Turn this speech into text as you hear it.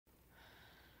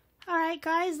Alright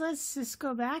guys, let's just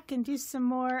go back and do some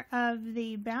more of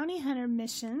the bounty hunter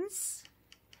missions.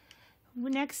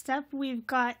 Next up we've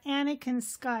got Anakin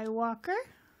Skywalker.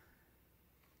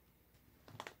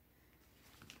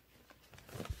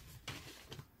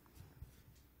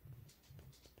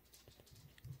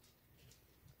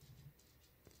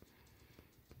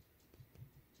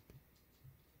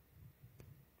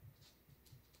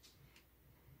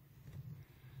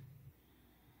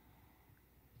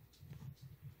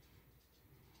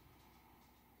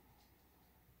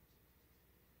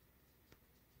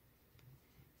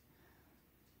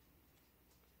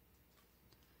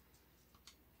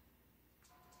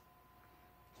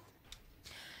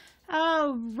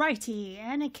 Alrighty,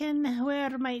 Anakin,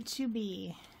 where might you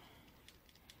be?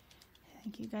 I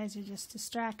think you guys are just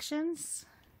distractions.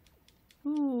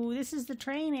 Ooh, this is the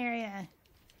train area.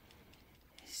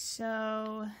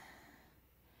 So,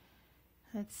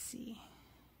 let's see.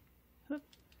 Whoop.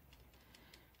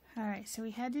 Alright, so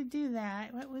we had to do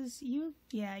that. What was you?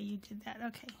 Yeah, you did that.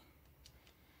 Okay.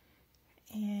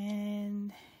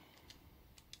 And,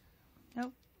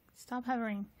 nope, stop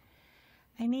hovering.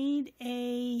 I need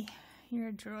a... You're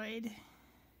a droid.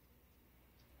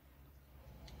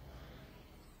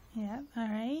 Yep,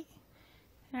 alright.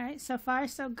 Alright, so far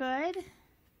so good.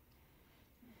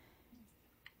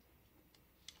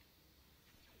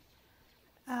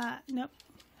 Nope.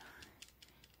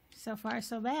 So far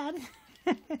so bad.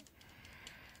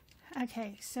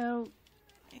 Okay, so...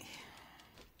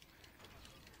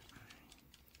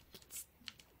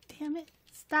 Damn it,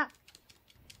 stop.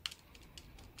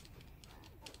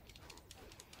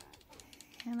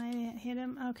 And I didn't hit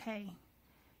him. Okay.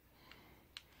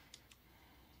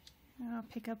 I'll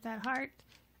pick up that heart.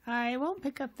 I won't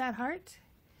pick up that heart.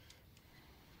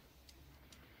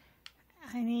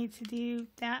 I need to do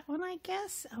that one, I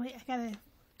guess. Oh, wait, I gotta...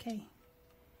 Okay.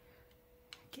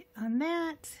 Get on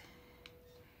that.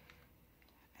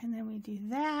 And then we do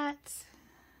that.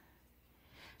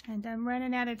 And I'm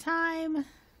running out of time.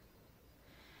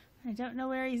 I don't know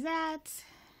where he's at.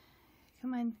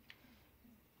 Come on.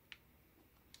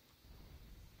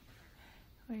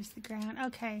 Where's the ground?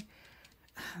 Okay.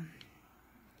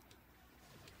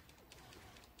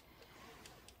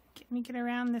 Let me get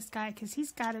around this guy because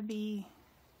he's got to be...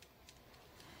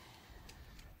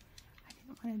 I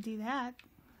didn't want to do that.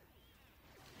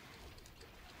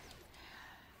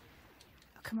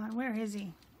 Oh, come on. Where is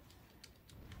he?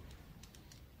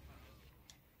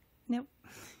 Nope.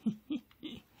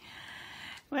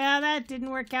 Well, that didn't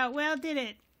work out well, did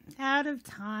it? Out of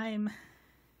time.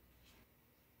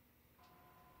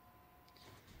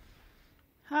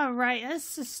 All right,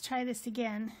 let's just try this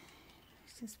again.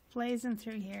 It's just blazing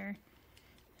through here.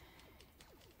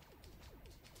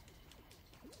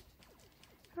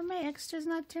 Are my extras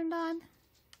not turned on?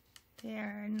 They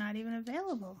are not even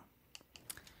available.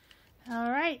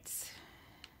 All right.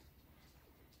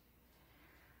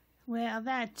 Well,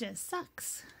 that just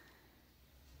sucks.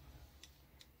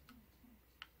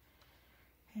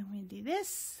 And we do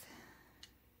this.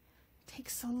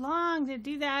 Takes so long to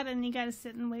do that, and you gotta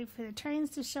sit and wait for the trains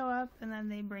to show up, and then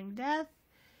they bring death.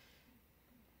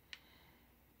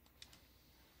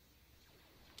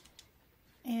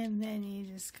 And then you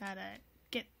just gotta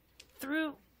get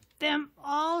through them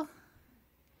all.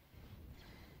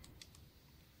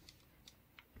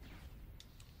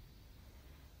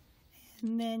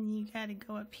 And then you gotta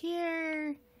go up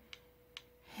here,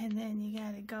 and then you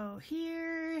gotta go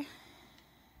here.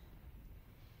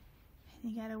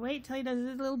 You gotta wait till he does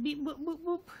his little beep boop boop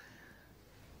boop.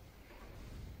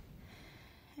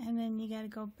 And then you gotta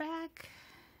go back.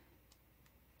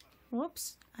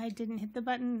 Whoops, I didn't hit the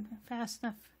button fast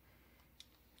enough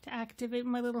to activate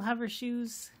my little hover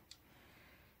shoes.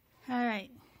 Alright.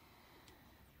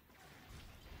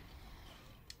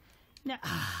 Now,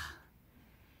 I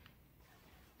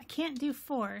can't do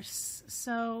force,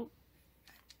 so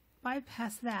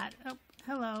bypass that. Oh,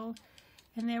 hello.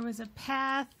 And there was a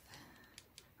path.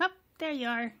 There you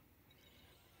are.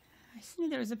 I just knew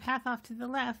there was a path off to the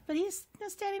left, but he's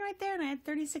standing right there, and I had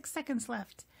 36 seconds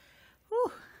left.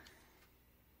 Whew.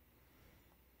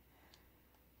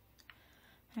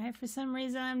 Alright, for some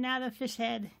reason I'm now the fish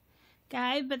head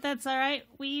guy, but that's alright.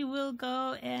 We will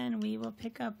go and we will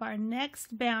pick up our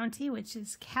next bounty, which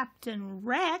is Captain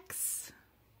Rex.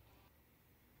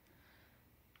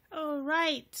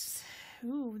 Alright.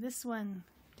 Ooh, this one.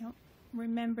 Don't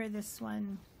remember this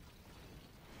one.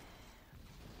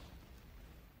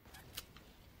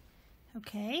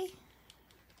 Okay.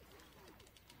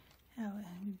 Oh,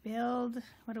 we build.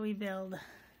 What do we build?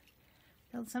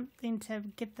 Build something to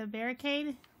get the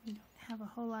barricade? We don't have a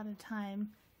whole lot of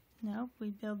time. Nope, we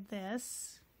build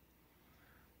this.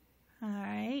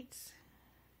 Alright.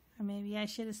 Or maybe I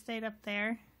should have stayed up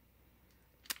there.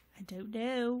 I don't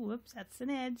know. Whoops, that's an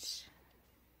edge.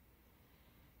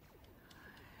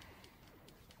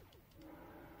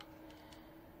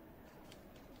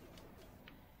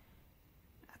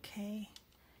 Okay.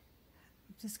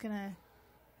 I'm just gonna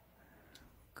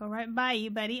go right by you,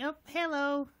 buddy. Oh,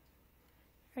 hello.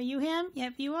 Are you him?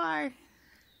 Yep, you are. You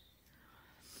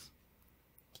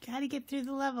gotta get through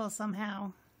the level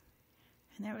somehow.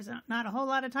 And there was not a whole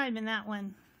lot of time in that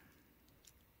one.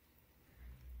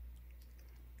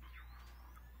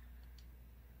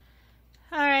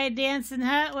 Alright, Dancing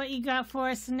Hut, what you got for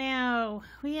us now?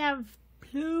 We have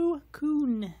Plo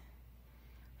Koon.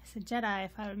 It's a Jedi,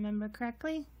 if I remember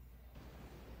correctly.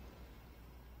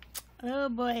 Oh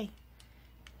boy.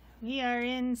 We are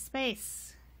in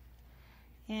space.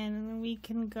 And we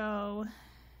can go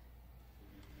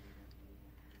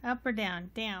up or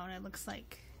down? Down, it looks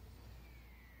like.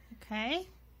 Okay.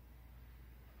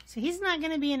 So he's not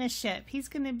going to be in a ship. He's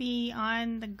going to be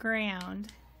on the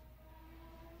ground.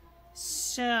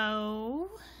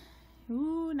 So,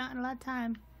 ooh, not a lot of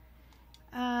time.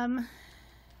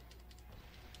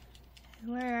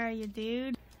 Where are you,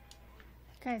 dude?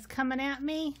 That guy's coming at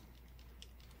me.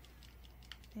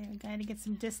 There, we gotta get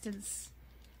some distance.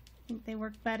 I think they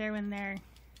work better when they're...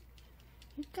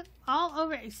 You got all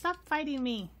over it. Stop fighting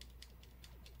me.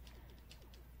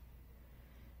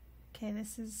 Okay,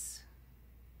 this is...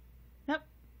 Nope.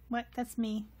 What? That's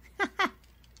me.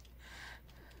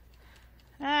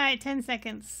 Alright, 10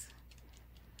 seconds.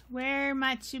 Where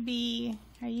might you be?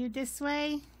 Are you this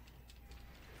way?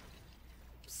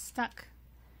 Stuck.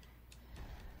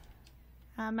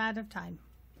 I'm out of time.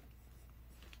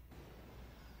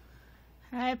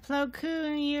 Alright, Plo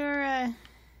Koon, you're a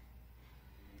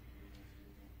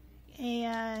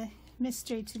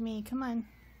mystery to me. Come on.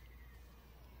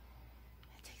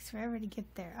 It takes forever to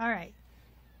get there. Alright.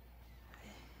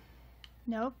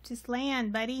 Nope, just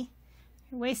land, buddy.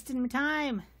 You're wasting my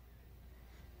time.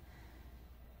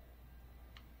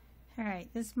 Alright,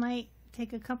 this might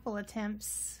take a couple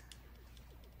attempts.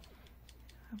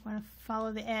 I want to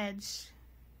follow the edge.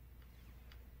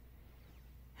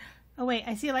 Oh wait,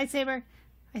 I see a lightsaber.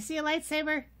 I see a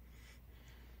lightsaber.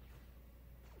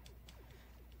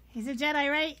 He's a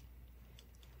Jedi, right?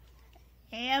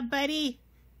 Yeah, buddy.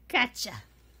 Gotcha.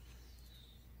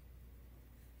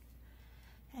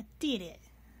 I did it.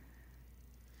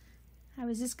 I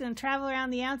was just going to travel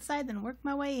around the outside, then work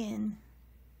my way in.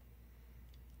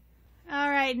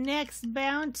 Alright, next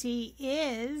bounty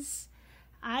is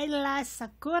Aayla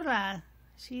Secura.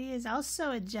 She is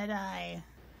also a Jedi.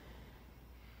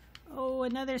 Oh,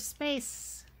 another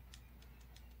space.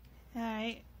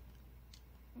 Alright.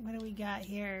 What do we got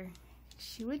here?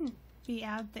 She wouldn't be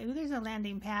out there. Ooh, there's a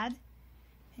landing pad.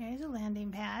 There's a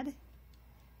landing pad.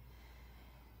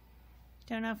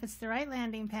 Don't know if it's the right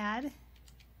landing pad.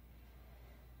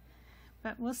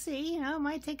 But we'll see. You know, it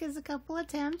might take us a couple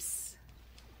attempts.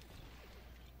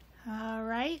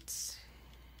 Alright.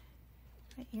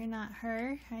 But you're not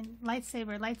her.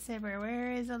 Lightsaber, lightsaber.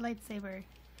 Where is a lightsaber?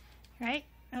 Right?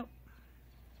 Oh.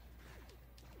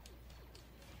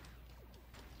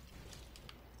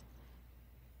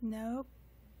 Nope.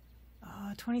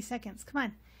 Oh, 20 seconds. Come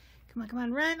on. Come on, come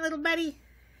on. Run, little buddy.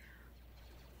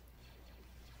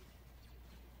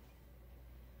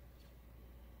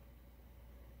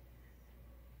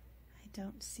 I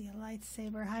don't see a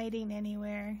lightsaber hiding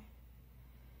anywhere.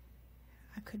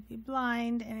 I could be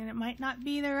blind, and it might not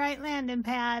be the right landing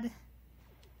pad.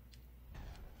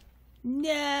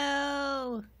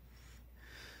 No!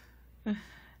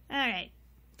 Alright,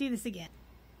 do this again.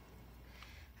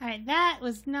 Alright, that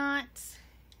was not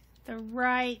the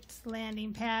right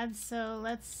landing pad, so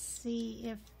let's see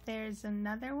if there's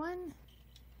another one.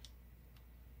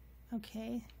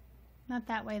 Okay, not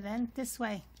that way then, this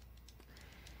way.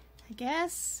 I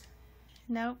guess.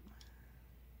 Nope.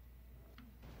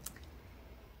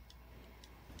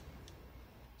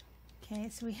 Okay,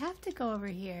 so we have to go over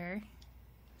here.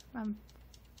 I'm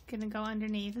gonna go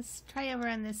underneath. Let's try over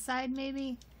on this side,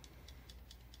 maybe.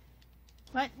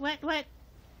 What?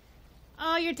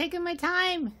 Oh, you're taking my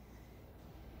time!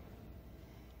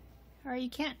 Or you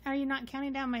can't, are you not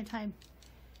counting down my time?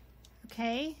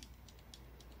 Okay.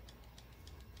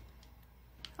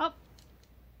 Oh!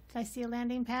 Did I see a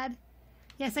landing pad?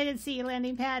 Yes, I did see a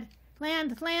landing pad.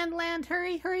 Land, land, land!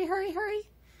 Hurry, hurry, hurry, hurry!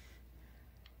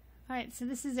 Alright, so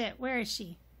this is it. Where is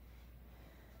she?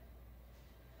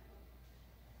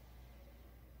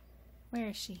 Where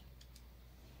is she?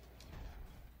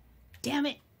 Damn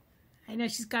it! I know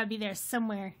she's got to be there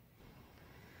somewhere.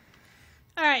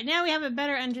 Alright, now we have a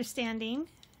better understanding.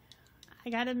 I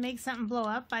gotta make something blow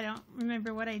up. I don't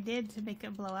remember what I did to make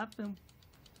it blow up and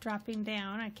dropping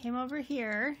down. I came over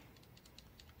here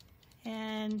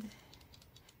and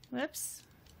whoops,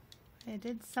 I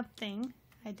did something.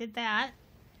 I did that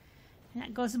and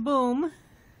that goes boom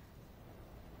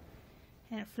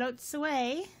and it floats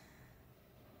away,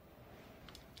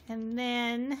 and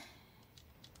then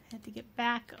I had to get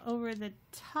back over the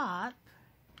top,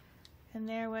 and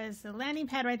there was the landing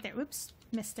pad right there. Whoops,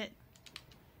 missed it.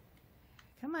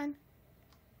 Come on.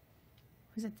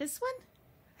 Was it this one?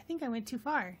 I think I went too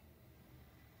far.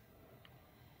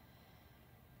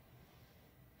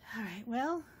 Alright,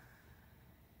 well.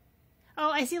 Oh,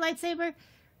 I see a lightsaber.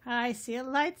 I see a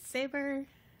lightsaber.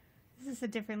 This is a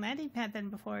different landing pad than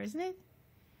before, isn't it?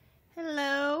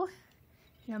 Hello.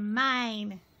 You're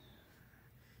mine.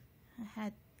 I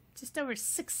had just over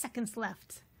 6 seconds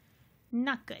left.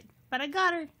 Not good. But I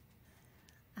got her.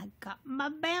 I got my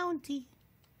bounty.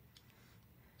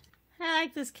 I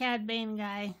like this Cad Bane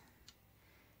guy.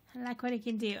 I like what he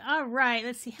can do. Alright,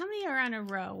 let's see. How many are on a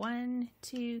row? 1,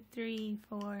 2, 3,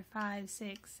 4, 5,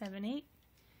 6, 7, 8.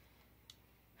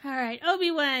 Alright,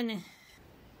 Obi-Wan.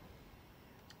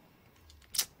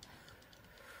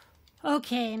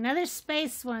 Okay, another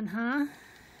space one, huh?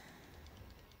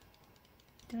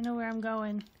 Don't know where I'm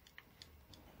going.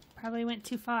 Probably went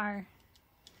too far.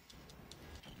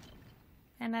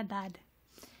 And I died.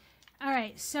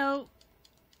 Alright, so...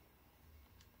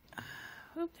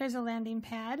 Oop, there's a landing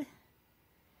pad.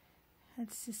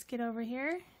 Let's just get over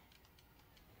here.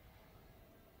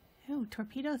 Oh,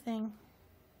 torpedo thing.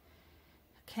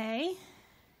 Okay.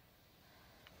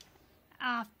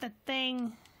 Off the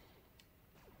thing.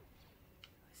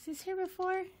 Was this here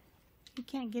before? You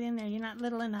can't get in there. You're not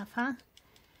little enough, huh?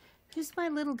 Who's my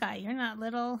little guy? You're not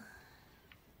little.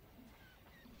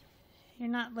 You're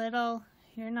not little.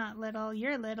 You're not little.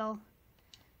 You're little.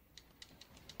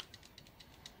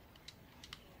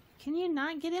 Can you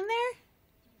not get in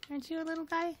there? Aren't you a little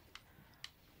guy?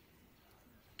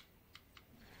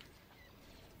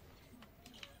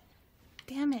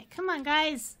 Damn it. Come on,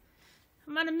 guys.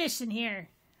 I'm on a mission here.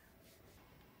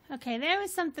 Okay, there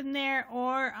was something there,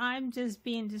 or I'm just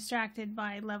being distracted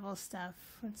by level stuff.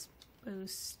 Let's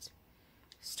boost.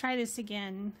 Let's try this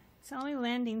again. It's the only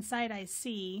landing site I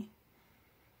see.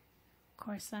 Of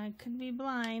course, I could be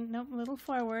blind. Nope, a little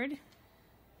forward.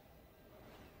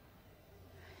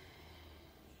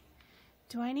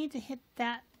 Do I need to hit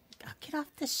that? Oh, get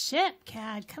off the ship,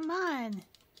 Cad. Come on.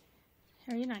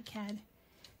 Or you're not Cad.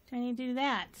 Do I need to do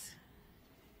that?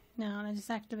 No, that just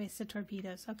activates the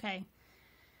torpedoes. Okay.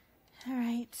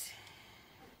 Alright.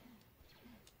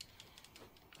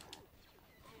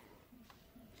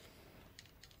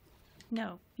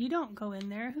 No, you don't go in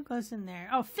there. Who goes in there?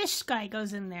 Oh, fish guy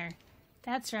goes in there.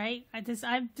 That's right.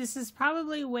 This is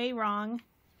probably way wrong.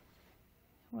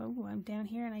 Whoa, I'm down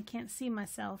here and I can't see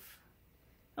myself.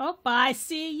 Oh, I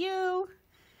see you.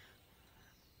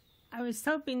 I was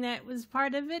hoping that was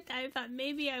part of it. I thought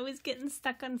maybe I was getting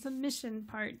stuck on some mission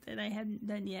part that I hadn't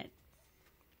done yet.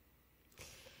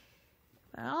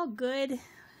 But all good.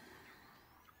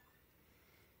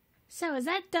 So, is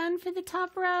that done for the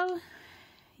top row?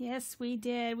 Yes, we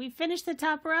did. We finished the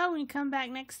top row. When we come back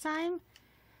next time,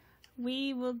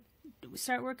 we will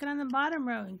start working on the bottom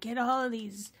row and get all of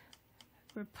these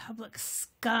Republic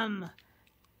scum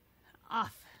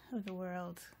off of the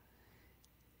world.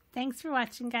 Thanks for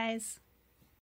watching, guys.